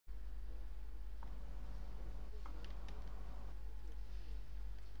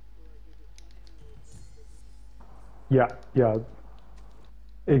Yeah, yeah,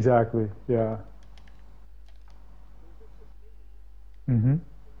 exactly. Yeah. Mm-hmm.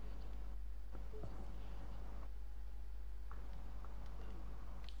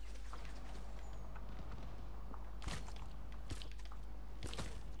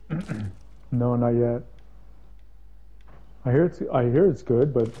 No, not yet. I hear it's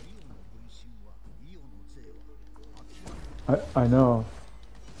good, but イオの分身はイオの税は明らかに I know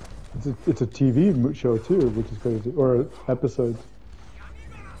it's a TV show too, which is crazy, or episodes.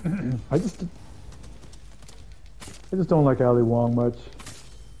 I just don't like Ali Wong much.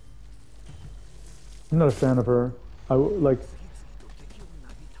 I'm not a fan of her. Like, 次々と敵をな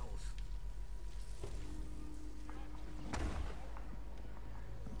ぎ倒す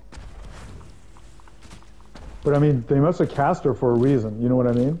but I mean, they must have cast her for a reason. You know what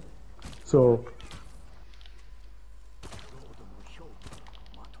I mean? So ロードの兵器的を射抜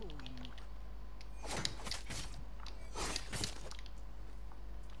く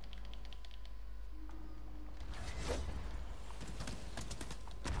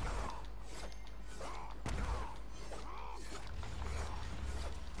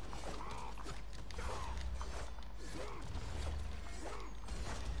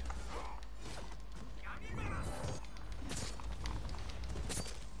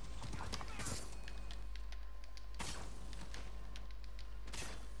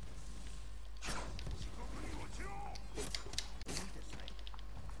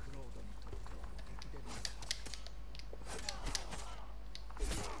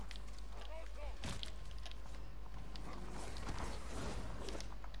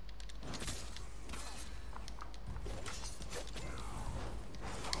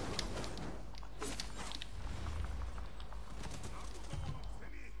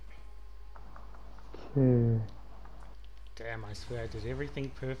okay, Damn, I swear I did everything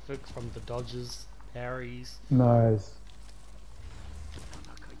perfect from the dodges, parries. nice. 戦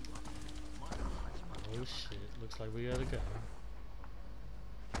いはまだ始まって Oh shit, looks like we gotta go.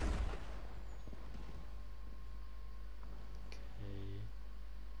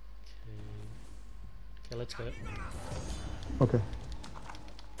 Okay, let's go. Okay.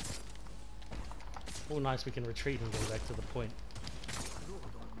 Oh nice, we can retreat and go back to the point. クロー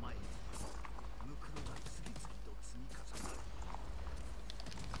ドの前にムクロが次々と積み重なる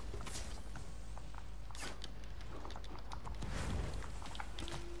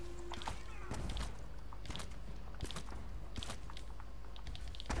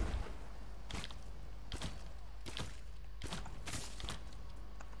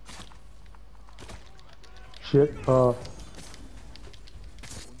Shit.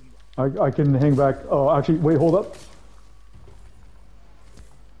 I can hang back. Oh, actually, wait, hold up.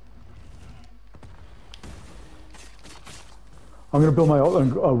 I'm gonna build my ult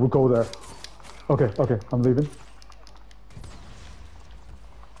and we'll go there. Okay, okay, I'm leaving.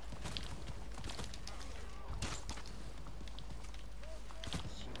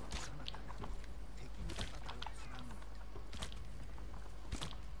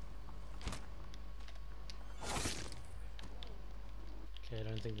 Okay, I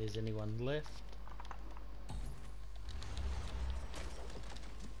don't think there's anyone left.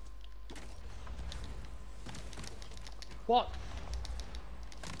 What?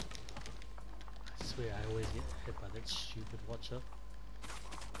 I swear I always get hit by that stupid watcher.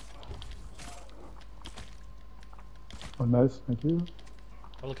 Oh, nice, thank you.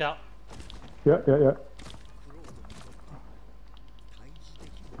 Oh, look out. Yeah, yeah, yeah. クロードにとって対峙で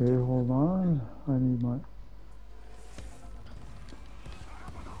きる Okay, hold on. I need my.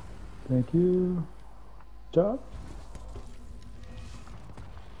 Thank you. Job.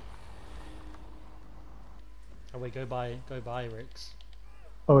 Oh wait, go by Rex.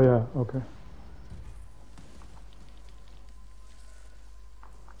 Oh yeah. Okay.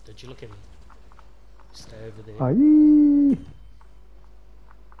 Did you look at me? Stay over there. Aye.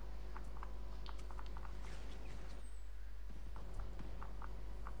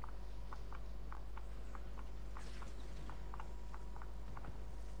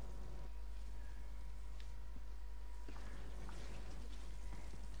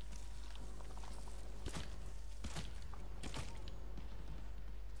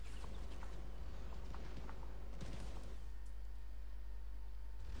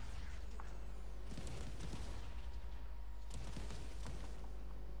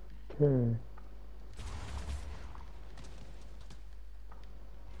 Okay.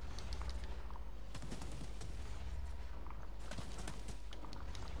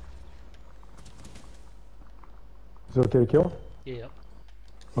 Is it okay to kill? Yeah.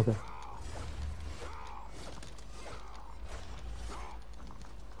 Okay.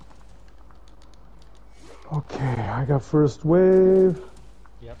 Okay, I got first wave.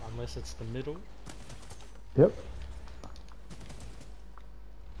 Yep, unless it's the middle. Yep.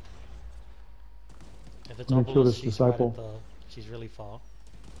 If it's I'm gonna kill obelisk, this she's disciple. right at the... She's really far.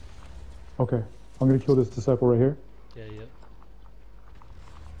 Okay, I'm gonna kill this disciple right here. Yeah, yeah.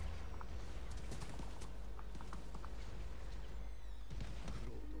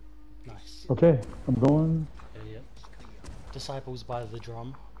 Nice. Okay, I'm going. Yeah, yeah. Disciples by the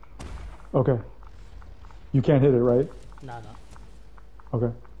drum. Okay. You can't hit it, right? Nah, nah.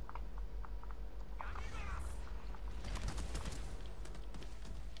 Okay.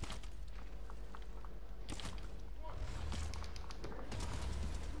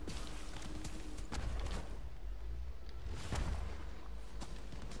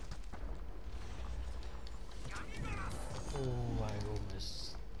 Oh, I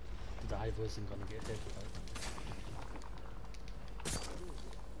almost... I wasn't gonna get hit, but...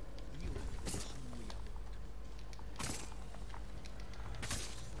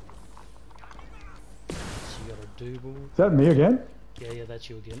 She got a double. Is that me again? Yeah, yeah, that's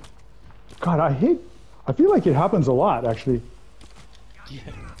you again. God, I feel like it happens a lot, actually,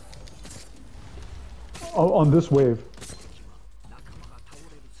 Yeah. on this wave. 仲間が倒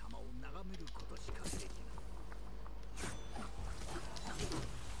れる様を眺めることしかできない。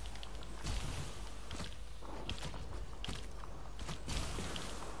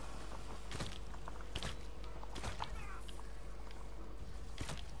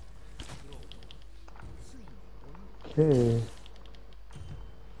 Okay.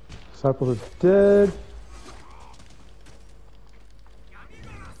 Disciples are dead.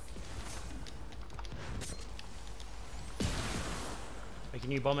 Wait,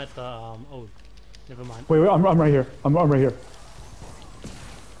 can you bomb at the, oh, never mind. Wait, I'm right here. I'm right here.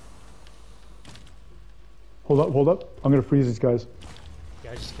 Hold up. I'm gonna freeze these guys.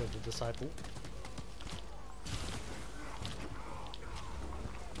 Yeah, I just killed the disciple.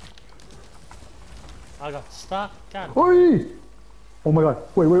 I got stuck. God. Oi! Oh my god.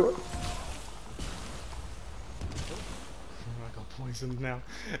 Wait. I got poisoned now.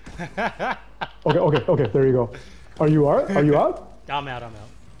 Okay. There you go. Are you out? Are you out? I'm out.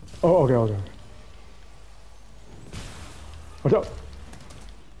 Oh, okay. Watch out.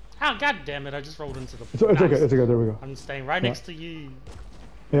 Oh, god damn it, I just rolled into the... It's okay. Nice. There we go. I'm staying right next to you.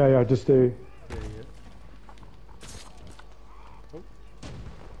 Yeah. Just stay.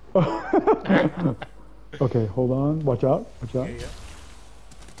 Yeah. Okay, hold on. Watch out. Yeah.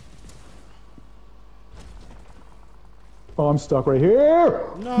 Oh, I'm stuck right here.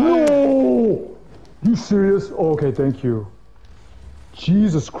 No! You serious? Oh, okay, thank you.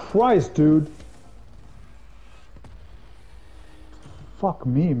 Jesus Christ, dude. Fuck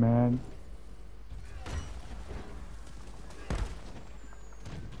me, man.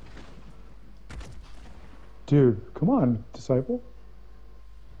 Dude, come on, disciple.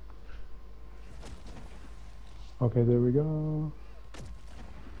 Okay, there we go.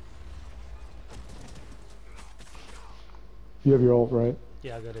 You have your ult, right?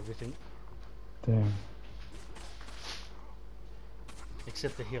 Yeah, I got everything. Damn.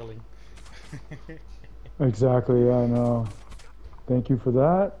 Except the healing. Exactly, I know. Thank you for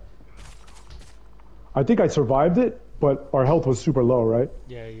that. I think I survived it, but our health was super low, right?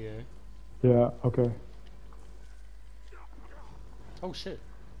 Yeah. Yeah, okay. Oh shit.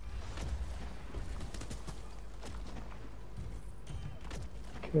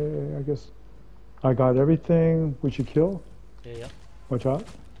 Okay, I guess I got everything we should kill. Yeah. Watch out.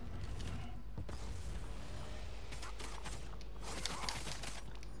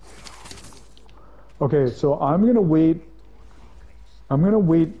 Okay, so I'm gonna wait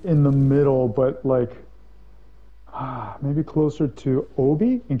in the middle, but like maybe closer to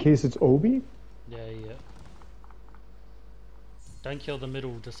Obi in case it's Obi. Yeah. Don't kill the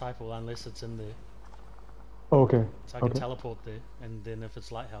middle disciple unless it's in there. Oh, okay. So I can teleport there, and then if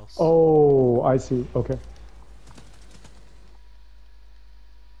it's lighthouse. Oh, I see. Okay.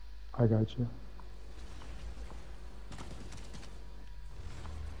 I got you.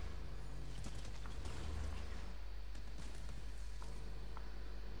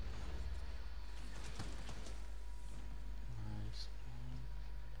 Nice.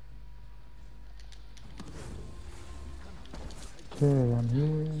 Okay, I'm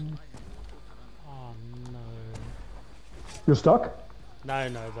here. Oh no. You're stuck? No,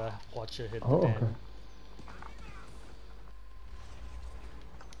 the watcher hit Oh, the dam. okay.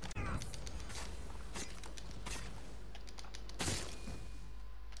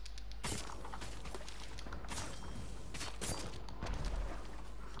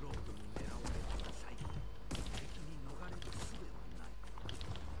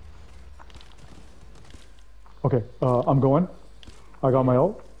 Okay, I'm going. I got my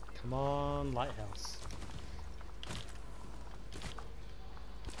ult. Come on, lighthouse.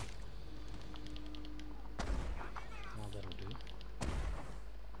 Oh, that'll do.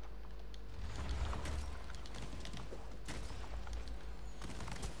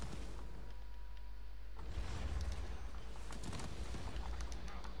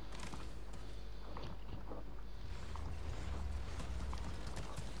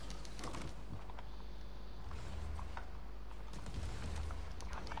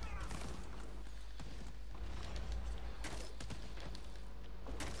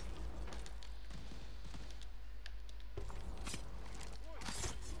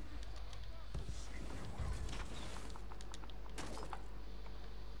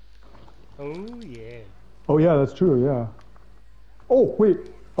 Oh yeah. Oh yeah, that's true. Yeah. Oh wait.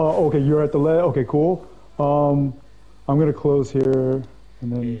 Okay, you're at the ledge. Okay, cool. I'm gonna close here,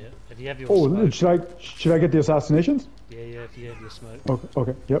 and then. Yeah. If you have your Oh, smoke. should I get the assassinations? Yeah, if you have your smoke. Okay.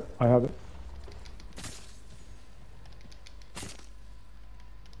 Okay. Yep, I have it.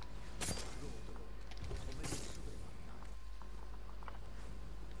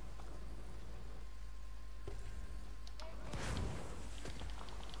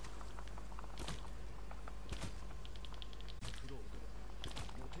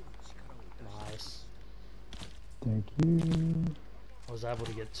 Nice. Thank you. I was able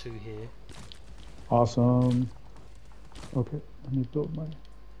to get 2 here. Awesome. Okay, let me build my.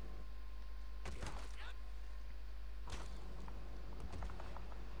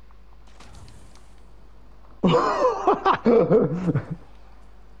 Oh.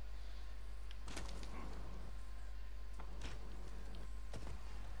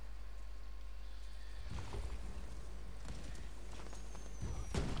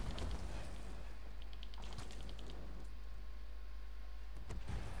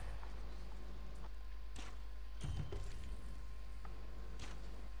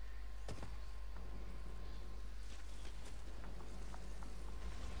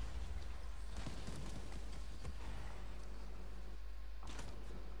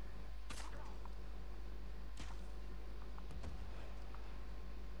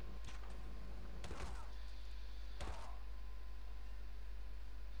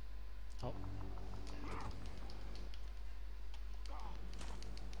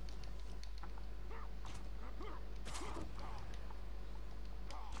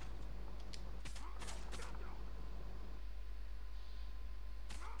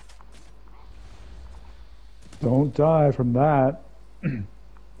 Don't die from that.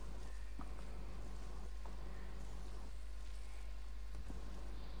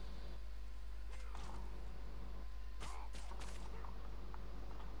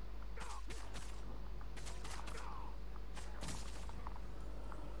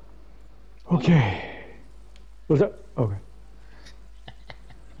 Okay. Was that okay?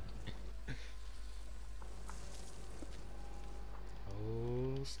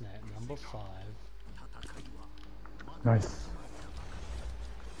 Oh snap, number 5. Nice.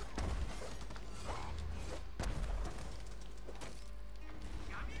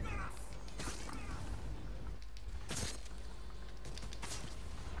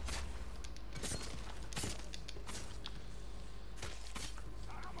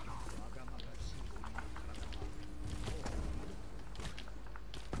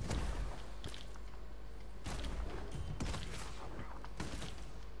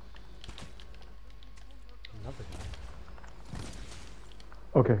 Another guy.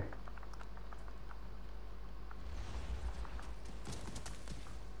 Okay.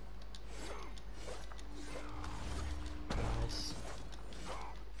 Nice.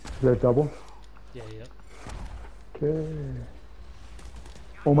 Is that double? Yeah, yep. Okay.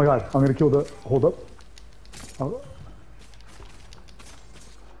 Oh my god, I'm gonna kill the. Hold up. Oh.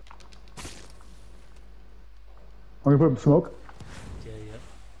 I'm gonna put smoke. Yeah, yep.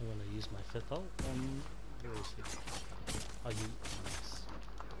 I'm gonna use my 5th ult. Where is he? Oh, you.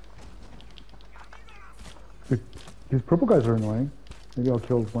 Nice. These purple guys are annoying. Maybe I'll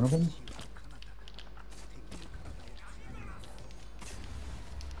kill one of them.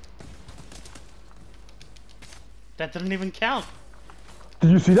 That didn't even count.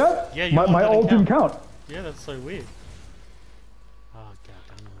 Did you see that? Yeah, my ult didn't count. Yeah, that's so weird. Oh god,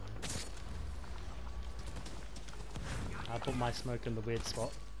 I don't know. I put my smoke in the weird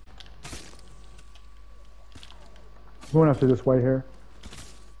spot. I'm going after this white hair.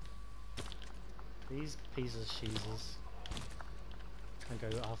 These pieces of cheeses. I go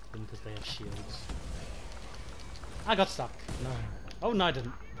after them because they have shields. I got stuck. No. Oh no, I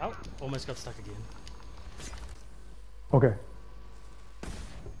didn't. Oh, almost got stuck again. Okay.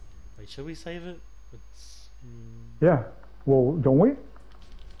 Wait, should we save it? It's... Yeah. Well, don't we?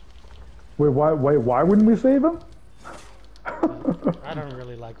 Wait, why wouldn't we save him? I don't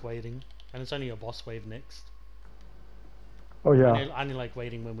really like waiting, and it's only a boss wave next. Oh yeah. I only like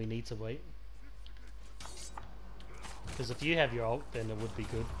waiting when we need to wait. Because if you have your ult, then it would be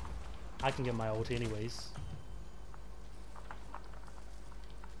good. I can get my ult anyways.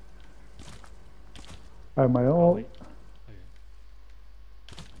 I have my Oh, ult. wait.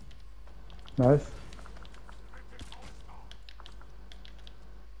 Okay. Nice.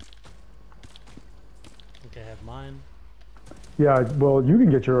 Okay, I have mine. Yeah, well, you can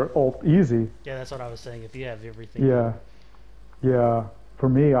get your ult easy. Yeah, that's what I was saying. If you have everything, Yeah. Yeah. For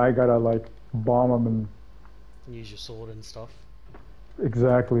me, I gotta, like, bomb them and and use your sword and stuff.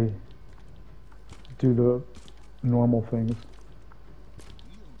 exactly do the normal things.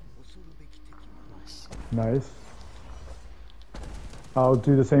 イオン恐るべき敵 Nice. Nice. I'll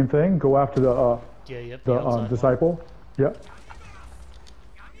do the same thing. Go after the Yeah, yep. the outside one. disciple. Yep.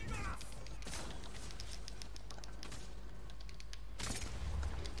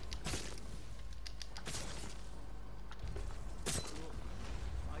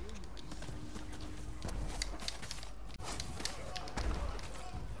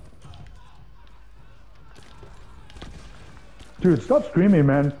 Dude, stop screaming,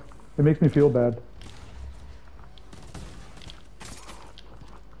 man. It makes me feel bad.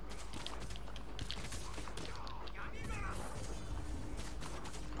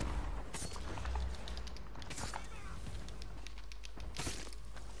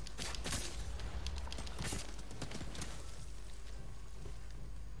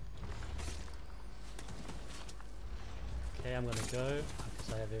 Okay, I'm gonna go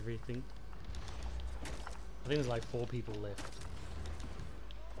because I have everything. I think there's like 4 people left.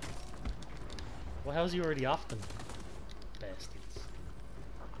 Well, how's he already after me? Bastards.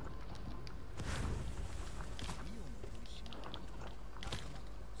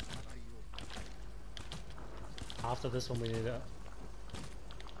 After this one, we need to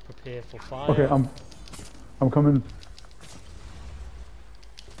prepare for fire. Okay, I'm coming.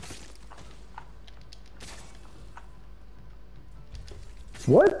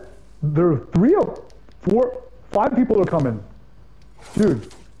 What? There are 3 of 4, 5 people are coming.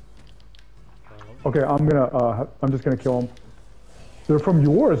 Dude. Okay, I'm just gonna kill them. They're from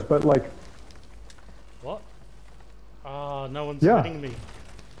yours, but like. What? Ah, no one's Yeah. hitting me.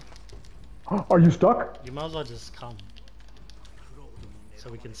 Are you stuck? You might as well just come. So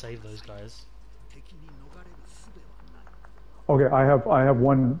we can save those guys. 敵に逃れる術はない Okay, I have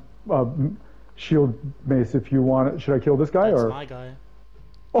one shield mace if you want it. Should I kill this guy That's or? my guy.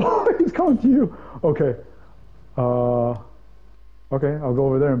 Oh, he's coming to you. Okay. Okay, I'll go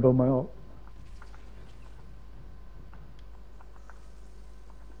over there and build my ult.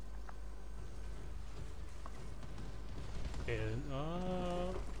 Yeah,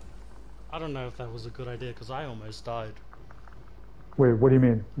 I don't know if that was a good idea because I almost died. Wait, what do you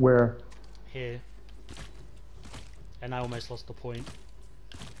mean? Where? Here. And I almost lost the point.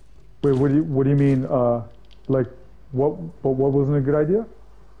 Wait, what do you mean? Like, what? But what wasn't a good idea?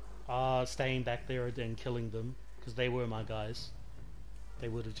 Staying back there and killing them because they were my guys. They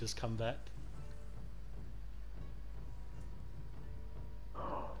would have just come back.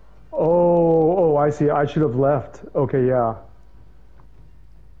 Oh, I see. I should have left. Okay, yeah.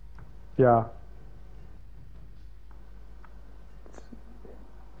 Yeah.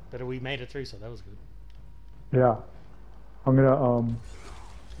 But we made it through, so that was good. Yeah. I'm gonna I'm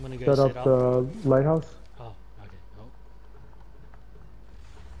gonna go set up the lighthouse. Oh, okay. Oh.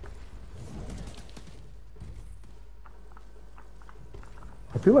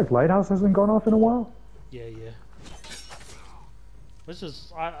 I feel like lighthouse hasn't gone off in a while. Yeah, yeah. This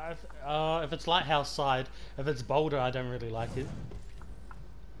is if it's lighthouse side, if it's boulder, I don't really like it.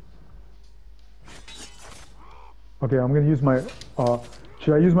 Okay, I'm gonna use my.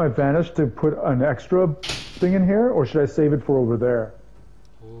 Should I use my vanish to put an extra thing in here, or should I save it for over there?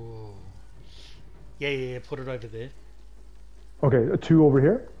 Ooh. Yeah, yeah, yeah. Put it over there. Okay, 2 over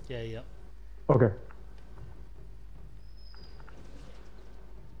here. Yeah, yeah. Okay.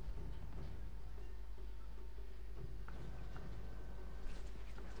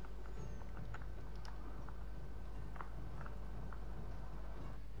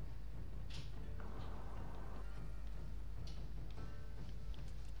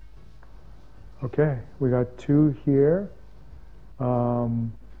 Okay, we got 2 here.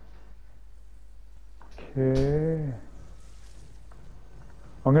 Okay.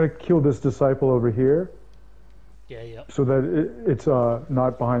 I'm gonna kill this disciple over here Yeah, yeah. so that it's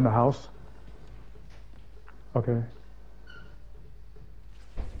not behind the house. Okay.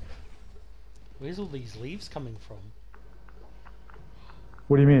 Where's all these leaves coming from?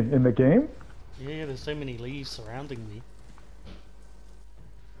 What do you mean? In the game? Yeah, there's so many leaves surrounding me.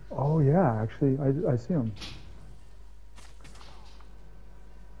 Oh yeah, actually, I see them.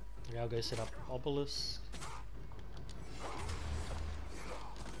 Okay, I'll go set up obelisk.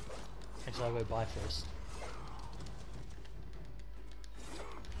 Actually, I'll go buy first.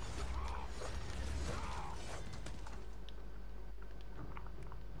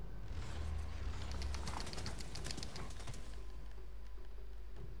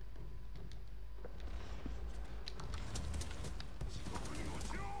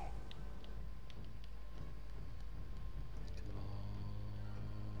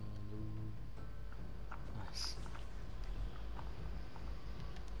 Nice.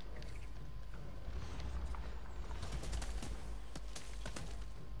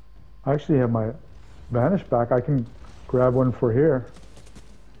 I actually have my vanish back. I can grab one for here.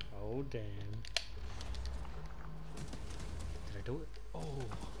 Oh damn. Did I do it? Oh.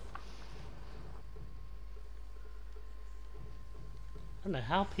 I don't know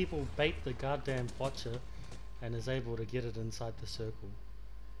how people bait the goddamn watcher and is able to get it inside the circle.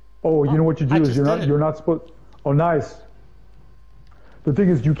 Oh, you know what you I do is just did it. you're not supposed. Oh, nice. The thing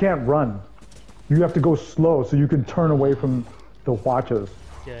is, you can't run. You have to go slow so you can turn away from the watches.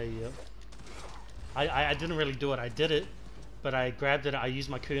 Yeah, yeah. I didn't really do it. I did it, but I grabbed it. I used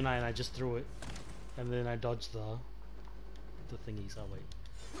my kunai and I just threw it, and then I dodged the thingies. Oh wait,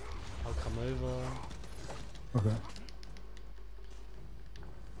 I'll come over. Okay.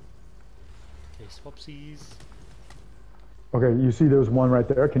 Okay, swapsies. Okay, you see there's one right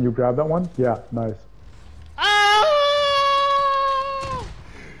there. Can you grab that one? Yeah, nice. Ah!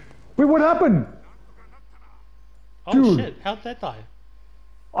 Wait, what happened? Oh Dude. shit! How'd that die?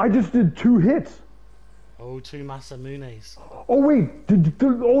 I just did 2 hits. Oh, 2 Masamunes. Oh wait,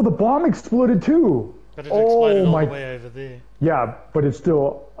 oh, the bomb exploded too. But it exploded all my- the way over there. Yeah, but it's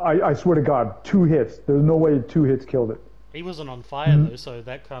still, I swear to God, 2 hits. There's no way 2 hits killed it. He wasn't on fire though, so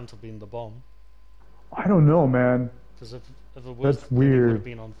that can't have been the bomb. I don't know, man. Because if it was, That's then he would weird. have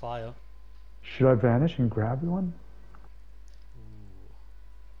been on fire. Should I vanish and grab one?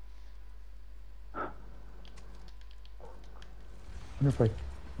 I wonder if I,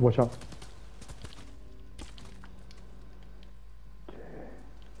 watch out.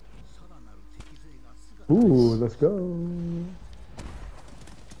 Ooh, let's go. I'm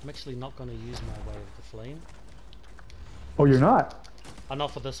actually not going to use my way of the flame. Oh, you're not?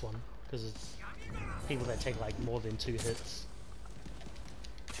 Not for this one, because it's people that take like more than 2 hits.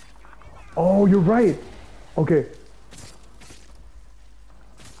 Oh, you're right. Okay.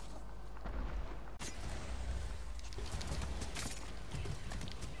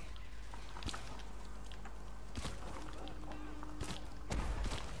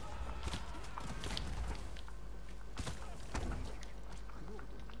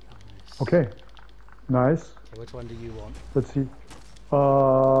 Okay. Nice. Okay, which one do you want? Let's see.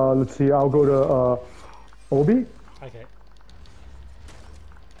 Let's see. I'll go to Obi. Okay.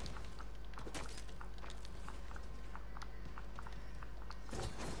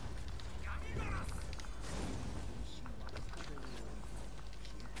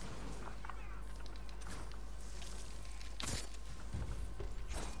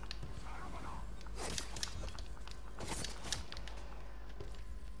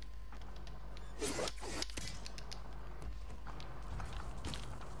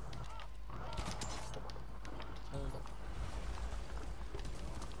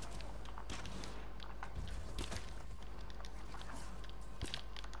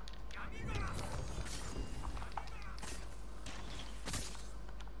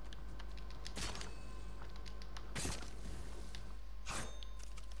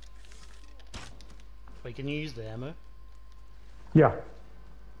 Wait, can you use the ammo? Yeah.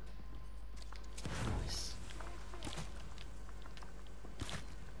 Nice.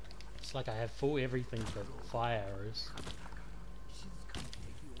 It's like I have full everything but fire arrows.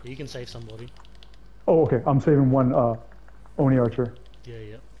 You can save somebody. Oh, okay. I'm saving one Oni Archer. Yeah,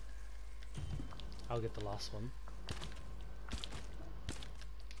 yeah. I'll get the last one.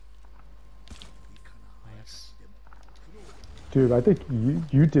 Nice. Dude, I think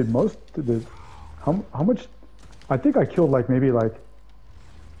you did most of the. How much? I think I killed like maybe like.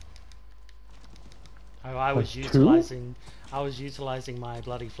 Oh, I was Like 2? utilizing. I was utilizing my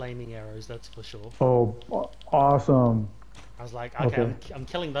bloody flaming arrows. That's for sure. Oh, awesome. I was like, okay, Okay. I'm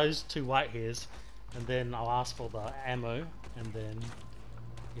killing those 2 white hairs, and then I'll ask for the ammo, and then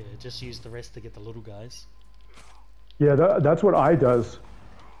yeah, just use the rest to get the little guys. Yeah, that's what I does.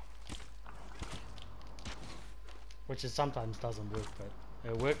 Which is sometimes doesn't work,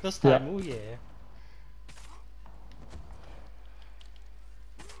 but it worked this time. Yeah. Oh yeah.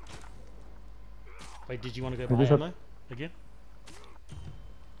 Wait, did you want to go I buy just have- ammo again?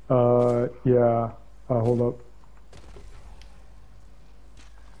 Yeah. Hold up.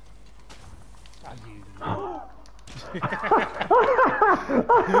 Ah, you.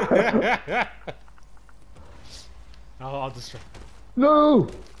 I'll distract. No!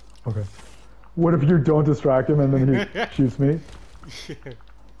 Okay. What if you don't distract him and then he shoots me? Okay.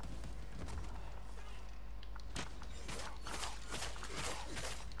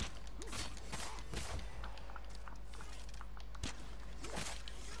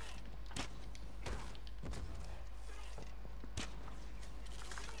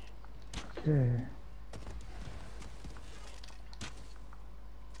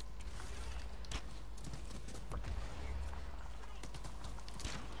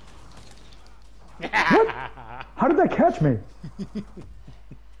 What? How did that catch me?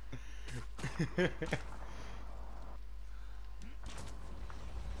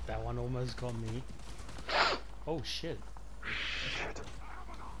 That one almost got me. Oh shit.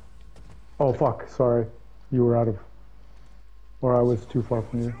 Oh fuck, sorry. You were out of... Or I was too far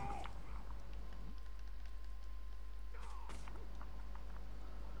from you.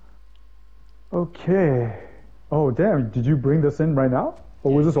 Okay. Oh damn, did you bring this in right now?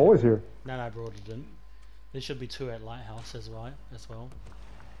 Or was this always here? No, I brought it in. There should be 2 at Lighthouse as well.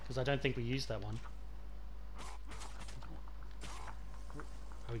 Because I don't think we used that one.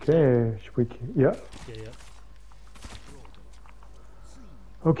 Are we clear? Okay, should we... Yeah. Yeah, yeah.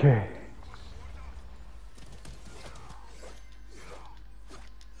 Okay.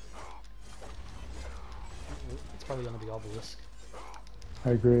 It's probably gonna be Obelisk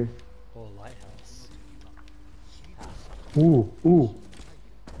I agree. or Lighthouse. Ooh, ooh.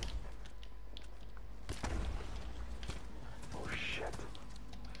 Oh shit.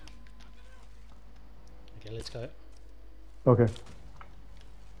 Okay, let's go. Okay.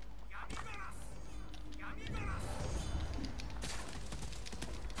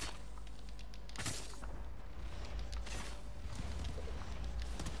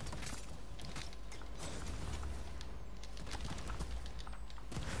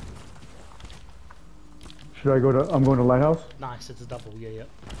 Should I go to... I'm going to Lighthouse? Nice, it's a double, yeah, yeah.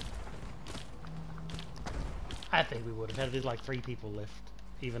 I think we would have had like 3 people left,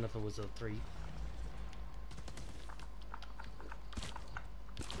 even if it was a 3.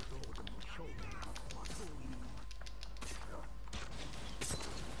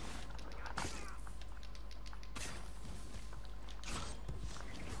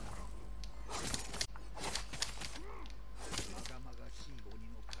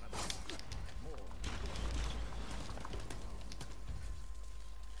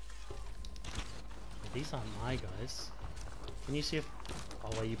 These aren't my guys. Can you see if... Oh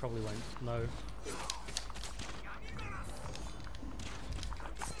well, you probably won't know.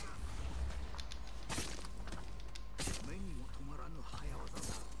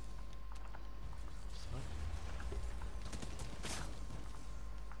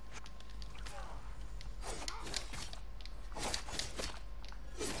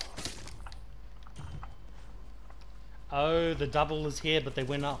 Oh, the double is here, but they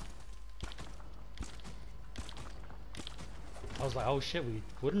went up. I was like, oh shit, we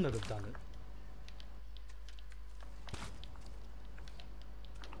wouldn't have done it.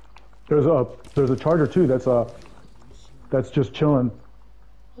 There's a charger too that's just chilling.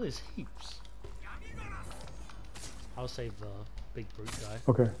 Oh, there's heaps. I'll save the big brute guy.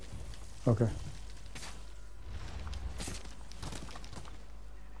 Okay. Okay.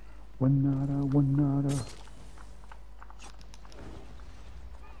 One nada.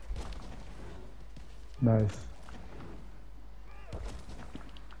 Nice.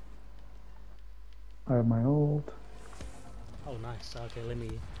 I have my ult. Oh, nice. Okay, let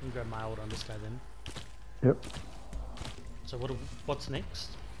me grab my ult on this guy then. Yep. So what's next?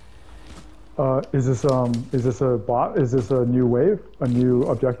 Is this a bot? Is this a new wave? A new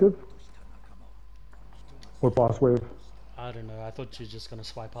objective? Or boss wave? I don't know. I thought you were just gonna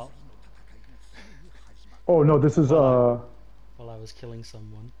swipe up Oh no, this is while I was killing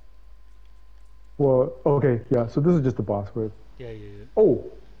someone. well, okay, yeah. So this is just a boss wave. Yeah, yeah, yeah. Oh,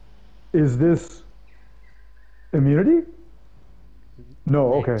 is this immunity?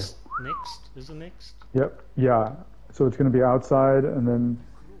 No. Okay. Next? Is it next? Yep. Yeah. So it's gonna be outside, and then.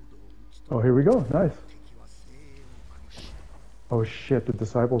 Oh, here we go. Nice. Oh shit! The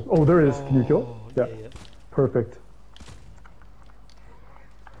disciples. Oh, there is. Can you kill? Yeah, Yeah. yeah. Perfect.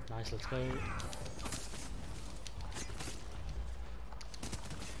 Nice, let's go.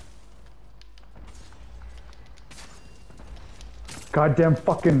 Goddamn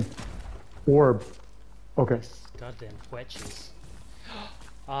fucking orb. Okay. Goddamn quetches.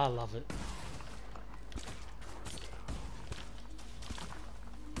 I love it.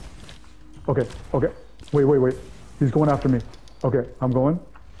 Okay, okay. Wait. He's going after me. Okay, I'm going.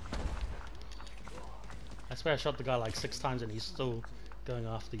 I swear I shot the guy like 6 times and he's still going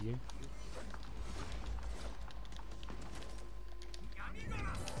after you.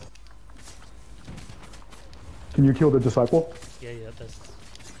 Can you kill the disciple? Yeah, that's...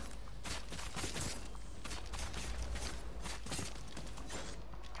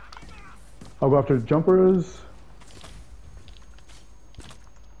 I'll go after jumpers.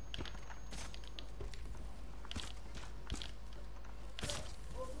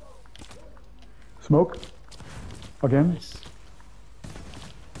 Smoke. Again. Nice.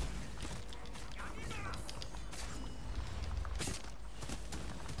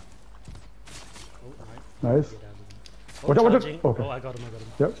 Oh, right. Nice. Get out of there. Watch out, watch out. charging. Okay. Oh, I got him.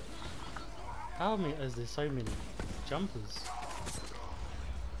 Yep. How many is there so many jumpers?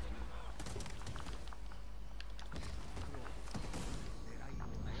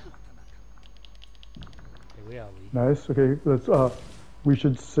 Okay, where are we? Nice. Okay, let's we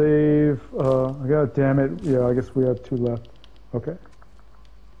should save god damn it. Yeah, I guess we have 2 left. Okay.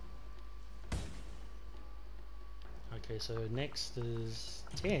 Okay, so next is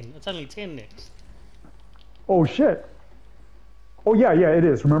 10. It's only 10 next. Oh shit. Oh yeah, it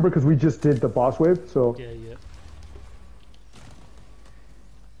is. Remember, because we just did the boss wave, so. Yeah.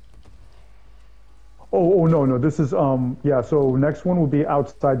 Oh no. This is yeah. So next one will be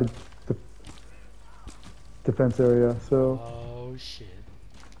outside the defense area. So Oh shit.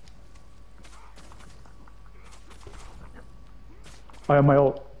 I have my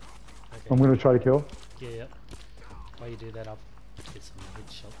ult. Okay. I'm gonna try to kill. Yeah. While you do that, I'll get some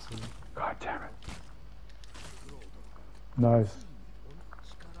headshots in. God damn it. Nice.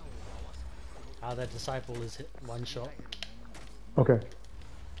 Ah, that disciple is hit 1 shot. Okay.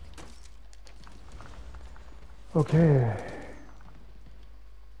 Okay.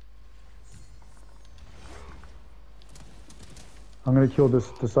 I'm gonna kill this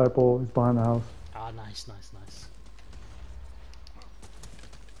disciple. He's behind the house. Ah, nice.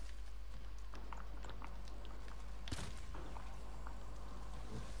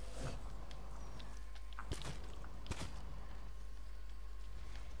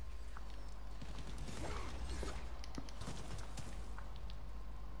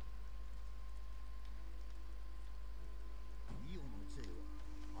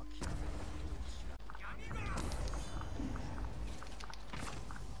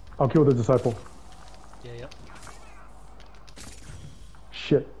 I'll kill the disciple. Yeah.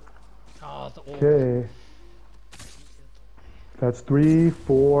 Shit. Ah, the orb. Okay. That's 3,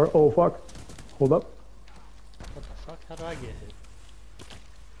 4. Oh fuck. Hold up. What the fuck? How do I get hit?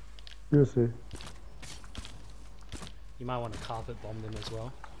 You'll see. You might want to carpet bomb them as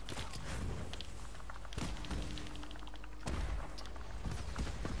well.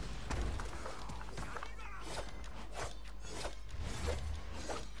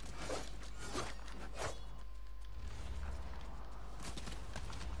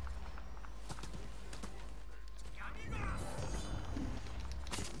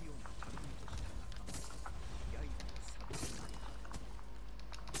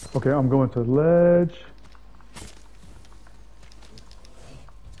 Okay, I'm going to the ledge.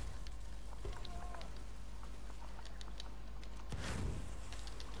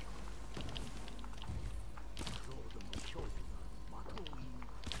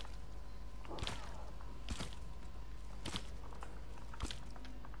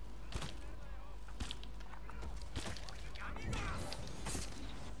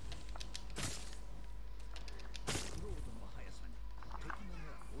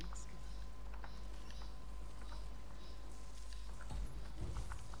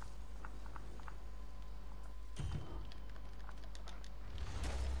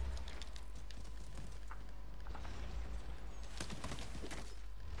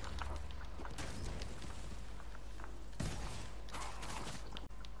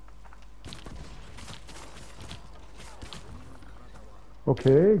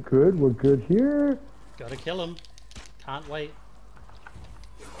 Okay, good. We're good here. Gotta kill him. Can't wait.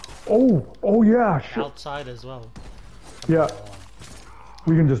 Oh yeah, shit. Outside as well. Yeah.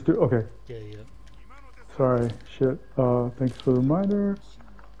 We can just do, okay. Yeah. Sorry, shit. Thanks for the reminder.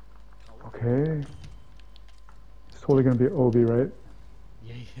 Okay. It's totally gonna be Obi, right?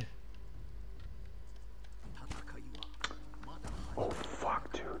 Yeah. Oh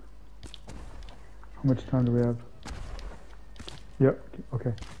fuck, dude. How much time do we have? Yep,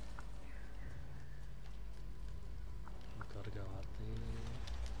 okay. Gotta go up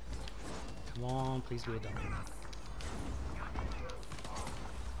there. Come on, please be done.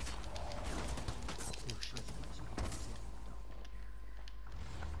 Oh shit.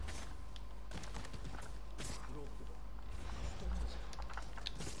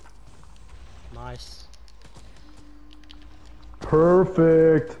 Nice.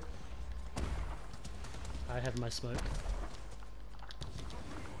 Perfect. I have my smoke.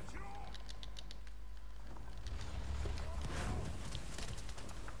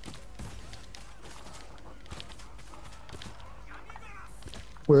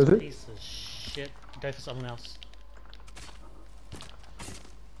 Where is it? Piece of shit. Go for someone else.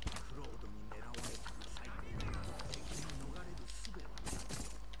 クロードに狙われた最後敵に逃れる術は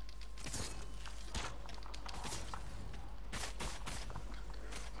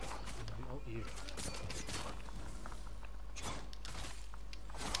Oh, you.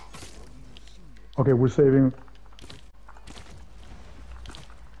 Okay, we're saving.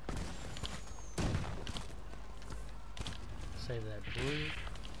 Save that blue.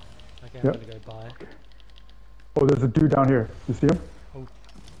 Okay, I'm Yep. gonna go buy. Oh, there's a dude down here. You see him? Oh.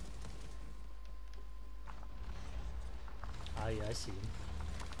 Ah, yeah, I see him.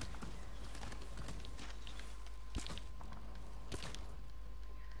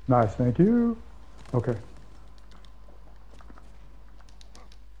 Nice, thank you. Okay.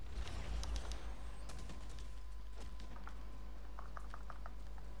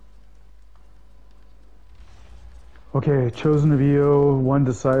 Okay, chosen of Eo, one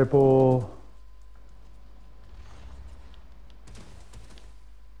disciple.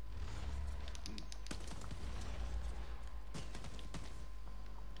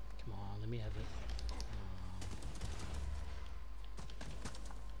 Come on, let me have it.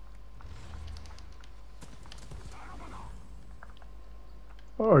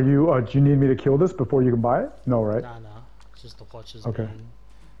 Are you, do you need me to kill this before you can buy it? No, right? Nah, it's just the watchers Okay. being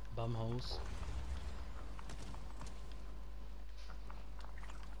bumholes.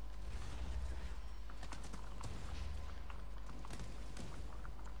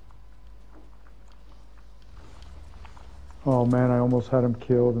 Oh man, I almost had him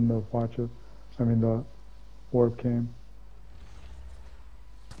killed and the watches. I mean, the orb came.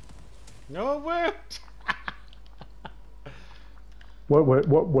 No, it worked! What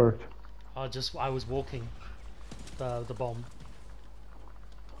worked? I was walking the bomb.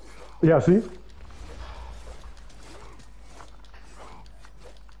 Yeah, see?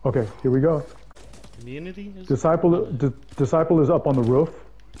 Okay, here we go. Community is Disciple is up on the roof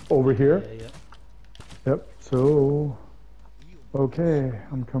over here. Yeah. Yep. So, okay,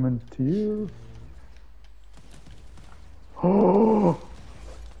 I'm coming to you. Oh,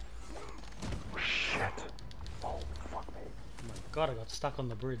 shit. Oh, fuck me. Oh my god, I got stuck on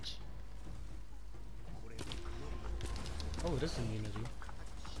the bridge. Oh, it is immunity.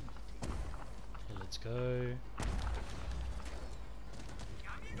 Okay, let's go.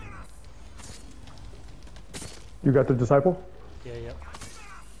 You got the disciple? Yeah, yep.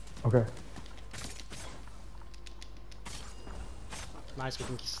 Okay. Nice, we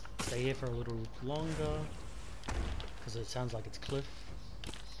can stay here for a little longer. Because it sounds like it's cliff.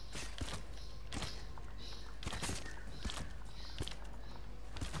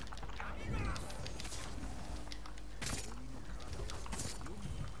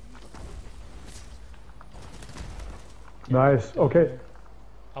 Nice. Okay.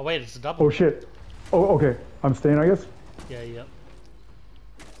 Oh wait, it's a double. Oh, shit. Oh, okay. I'm staying, I guess? Yeah, yep.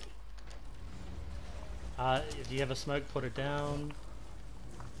 If you have a smoke, put it down.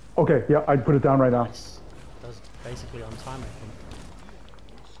 Okay, yeah, I'd put it down right now. Nice. That's basically on time, I think.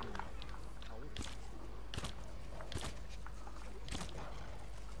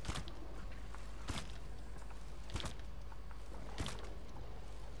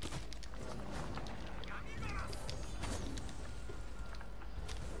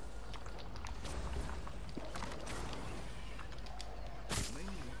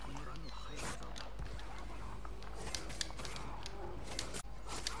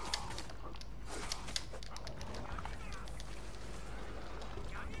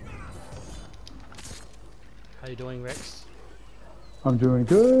 How you doing, Rex? I'm doing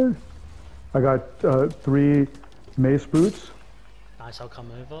good. I got 3 mace boots. Nice, I'll come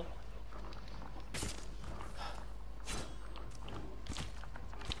over.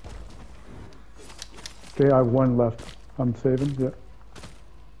 Okay, I have 1 left. I'm saving, yeah.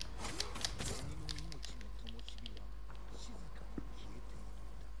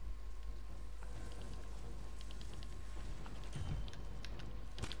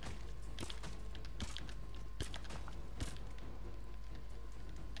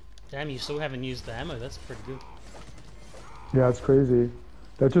 Damn, you still haven't used the ammo, that's pretty good. Yeah, it's crazy.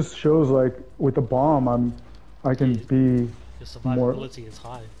 That just shows like with the bomb, I can Yeah. be Your survivability is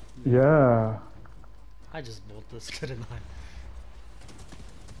high. yeah. I just bought this, didn't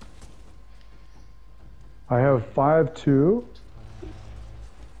I? I have 5-2.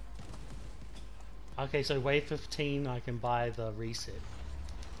 Okay, so wave 15, I can buy the reset.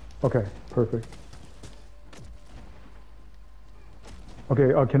 Okay, perfect.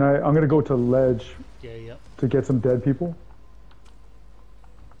 Okay, can I? I'm gonna go to ledge Yeah, yep. to get some dead people.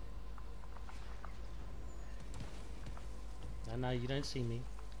 No, you don't see me.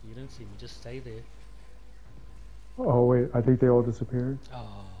 You don't see me. Just stay there. Oh wait, I think they all disappeared.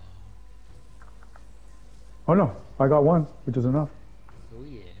 Oh, Oh no, I got one, which is enough. oh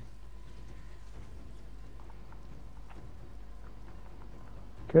yeah.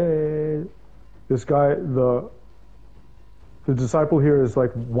 Okay, this guy, the disciple here is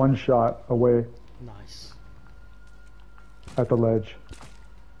like one shot away Nice. at the ledge.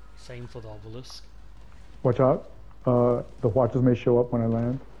 Same for the obelisk. Watch out. The watchers may show up when I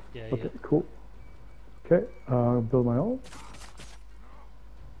land. Yeah, Okay, yeah. cool. Okay, build my ult.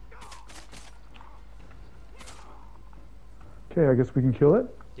 Okay, I guess we can kill it.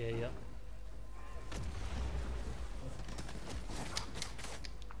 Yeah, yeah.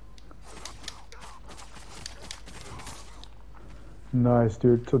 Nice,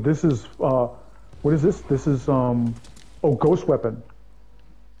 dude. So this is, what is this? This is, oh, ghost weapon.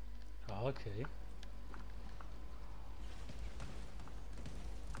 Oh, okay.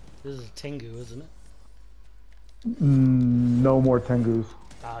 This is a Tengu, isn't it? No more Tengus.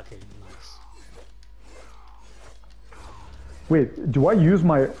 Ah, okay, nice. Wait, do I use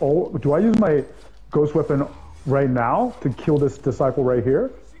my ghost weapon right now to kill this disciple right here?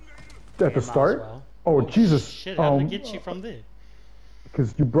 At Yeah, the might as start? well. Oh, Jesus. Shit, how did it get you from there?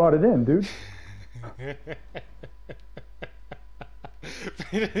 Because you brought it in, dude.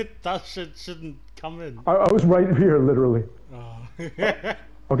 That shit shouldn't come in. I was right here, literally. Oh.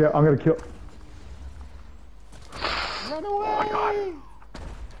 Okay, I'm gonna kill. Run away!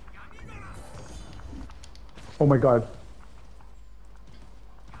 Oh my god.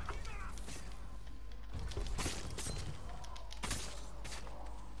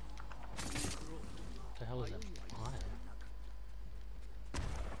 What the hell is that fire?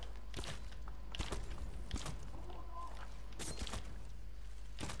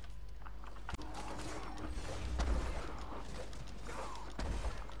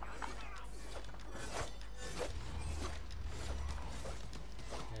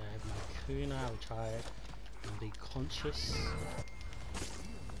 Yeah, I have my Kuna, I'll try it and be conscious.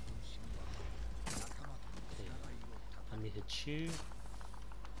 Okay, let me hit you.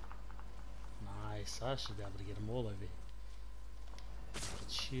 Nice, I should be able to get them all over here.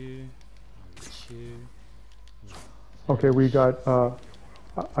 Hit you, I'll hit you. Okay, we got,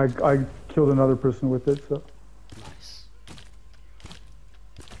 I killed another person with it, so. Nice.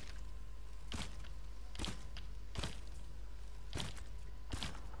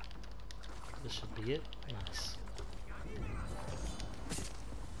 This should be it. Nice.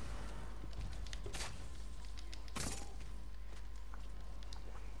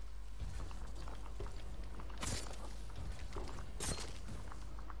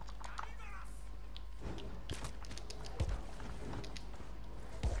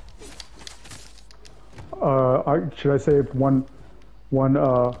 Should I say one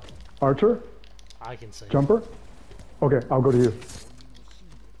archer? I can say. Jumper? Okay, I'll go to you.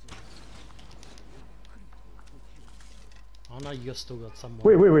 Oh no, you still got some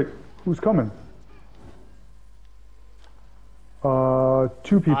more. Wait. Who's coming?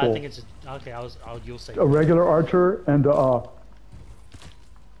 Two people. I think it's okay. You'll say. A regular archer and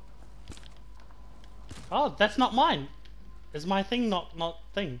Oh, that's not mine. Is my thing not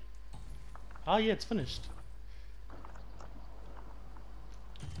thing? Oh yeah, it's finished.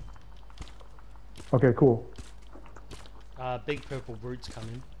 okay, cool. Big purple brutes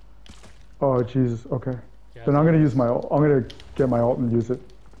coming. Oh Jesus. Okay. Yeah, Then I'm gonna use my ult. I'm gonna get my ult and use it.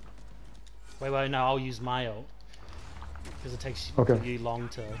 Wait, no, I'll use my ult. Because it takes Okay. you long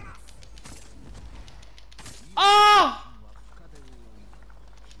to... Ah!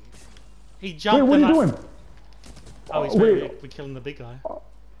 He jumped. Wait, what are you and doing? Oh, he's wait. we're killing the big guy.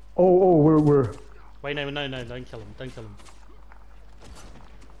 Oh, we're. Wait, no, don't kill him. Don't kill him.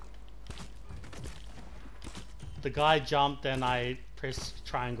 The guy jumped and I pressed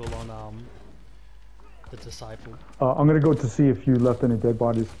triangle on the disciple. I'm gonna go to see if you left any dead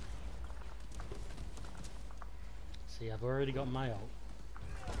bodies. See, I've already got my ult.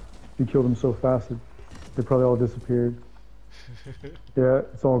 You killed them so fast, they probably all disappeared. Yeah,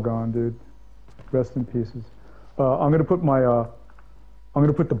 it's all gone, dude. Rest in pieces. I'm gonna put my I'm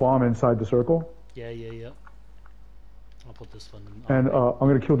gonna put the bomb inside the circle, Yeah. I'll put this one in. and I'm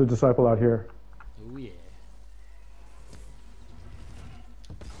gonna kill the disciple out here. Oh yeah.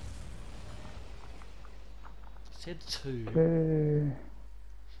 Said two. Okay.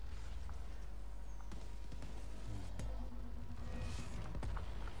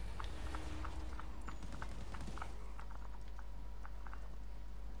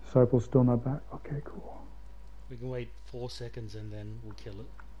 Disciple's still not back. Okay, cool. We can wait 4 seconds and then we'll kill it.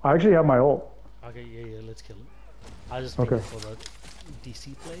 I actually have my ult. Okay, yeah, let's kill it. I just Okay. mean it for the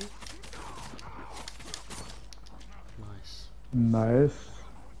DC play. Nice. Nice.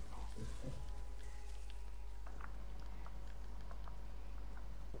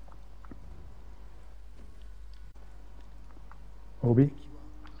 Obi.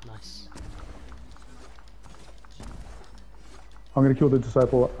 Nice. I'm gonna kill the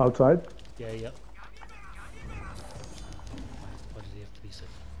disciple outside. Yeah, yep. Why did he have to be so?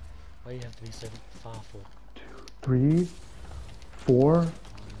 Why do you have to be so far for? 3, 4.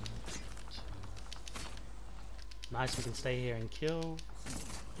 Nice, we can stay here and kill.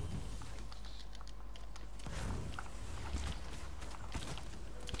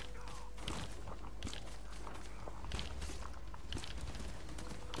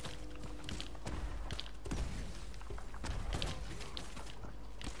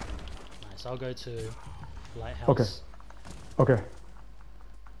 Nice, I'll go to Lighthouse. Okay. Okay.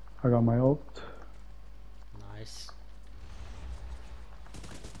 I got my ult. Nice.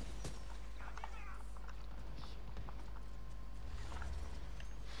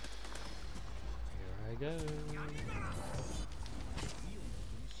 Here I go.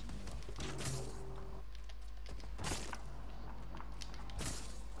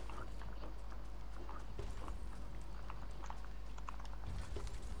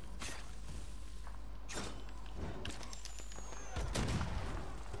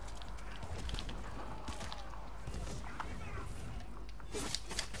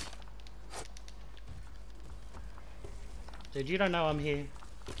 Dude, you don't know I'm here.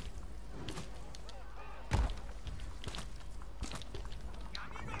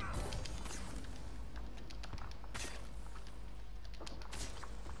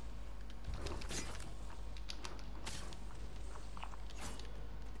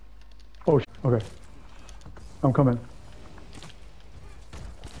 Oh, okay. I'm coming.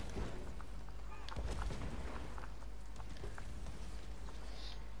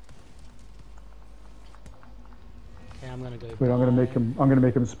 Okay, I'm gonna go. Wait, I'm gonna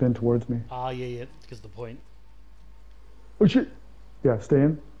make him spin towards me. Ah, yeah, because the point. Oh shit! Yeah, stay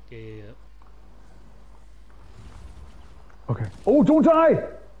in. Yeah. Okay. Oh, don't die!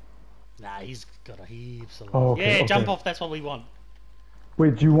 Nah, he's got a heaps of. Oh, okay, yeah, okay. jump off. That's what we want.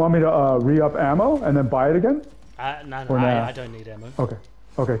 Wait, do you want me to re-up ammo and then buy it again? No, Or nah? I don't need ammo. Okay.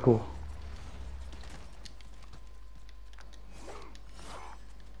 Okay, cool.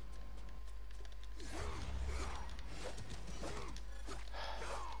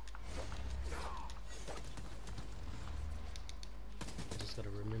 I just gotta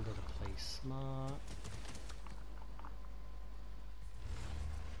remember to play smart.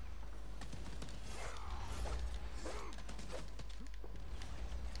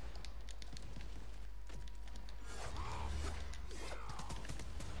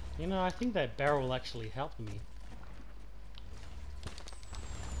 You know, I think that barrel actually helped me.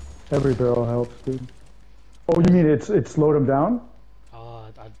 Every barrel helps, dude. Oh, you mean it slowed him down? Oh,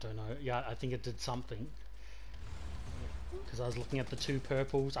 I don't know. Yeah, I think it did something. Because I was looking at the 2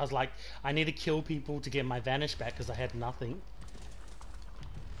 purples. I was like, I need to kill people to get my vanish back because I had nothing.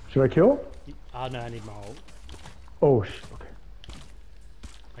 Should I kill? Oh no, I need my ult. Oh, okay.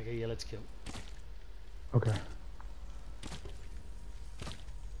 Okay, yeah, let's kill. Okay.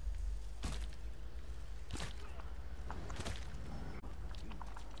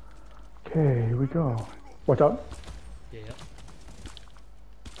 Okay, here we go. Watch out. Yeah.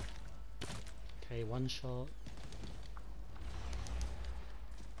 Okay, 1 shot.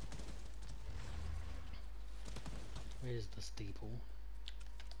 Where's the steeple?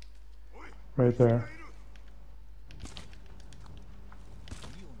 Right there.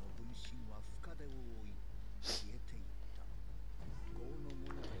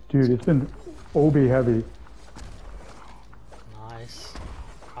 Dude, it's been OB heavy. Nice.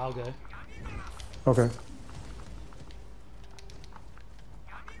 I'll go. Okay.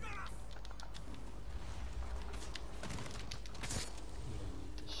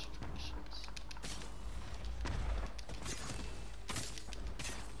 Distractions.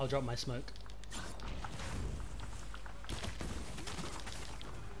 I'll drop my smoke.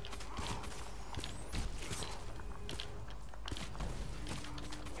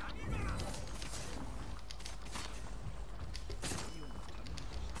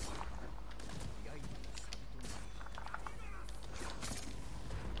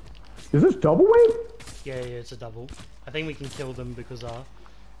 Is this double weight? Yeah, it's a double. I think we can kill them because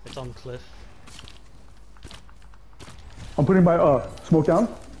it's on cliff. I'm putting my smoke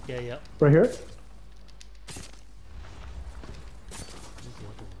down Yeah. right here. Where's the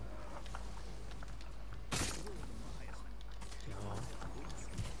other one?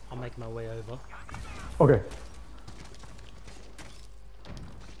 make my way over. Okay.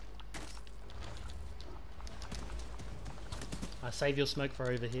 Save your smoke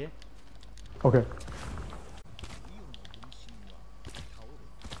for over here. Okay. リオの分身は倒れた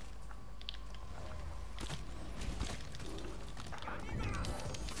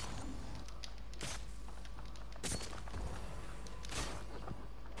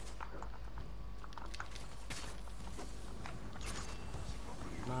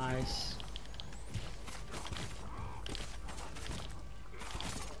Nice.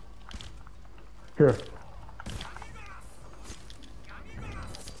 Here.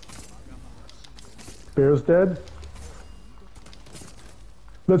 Bear's dead.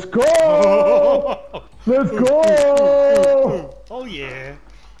 Let's go! Let's go! Oh yeah.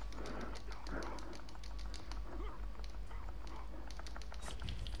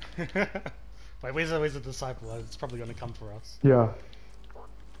 Wait, where's the disciple? It's probably gonna come for us. Yeah.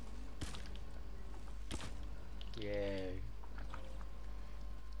 Yeah.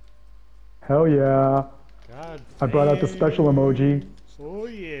 Hell yeah. God. I brought out the damn. special emoji. Oh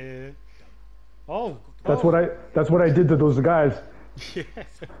yeah. Oh. That's oh. what I did to those guys. Yeah.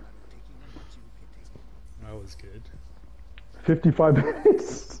 That was good. 55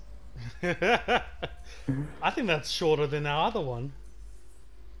 minutes. I think that's shorter than our other one.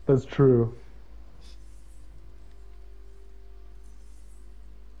 That's true.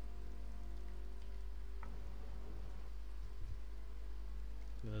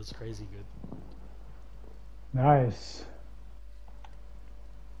 That was crazy good. Nice.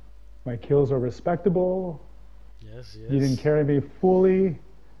 My kills are respectable. Yes, yes. You didn't carry me fully.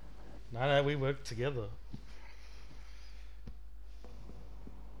 No, we worked together.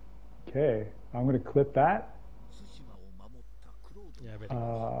 Okay, I'm gonna clip that. 対馬を守ったクロード Yeah, very good.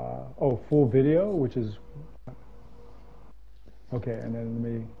 Oh, full video, which is okay. And then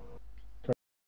let me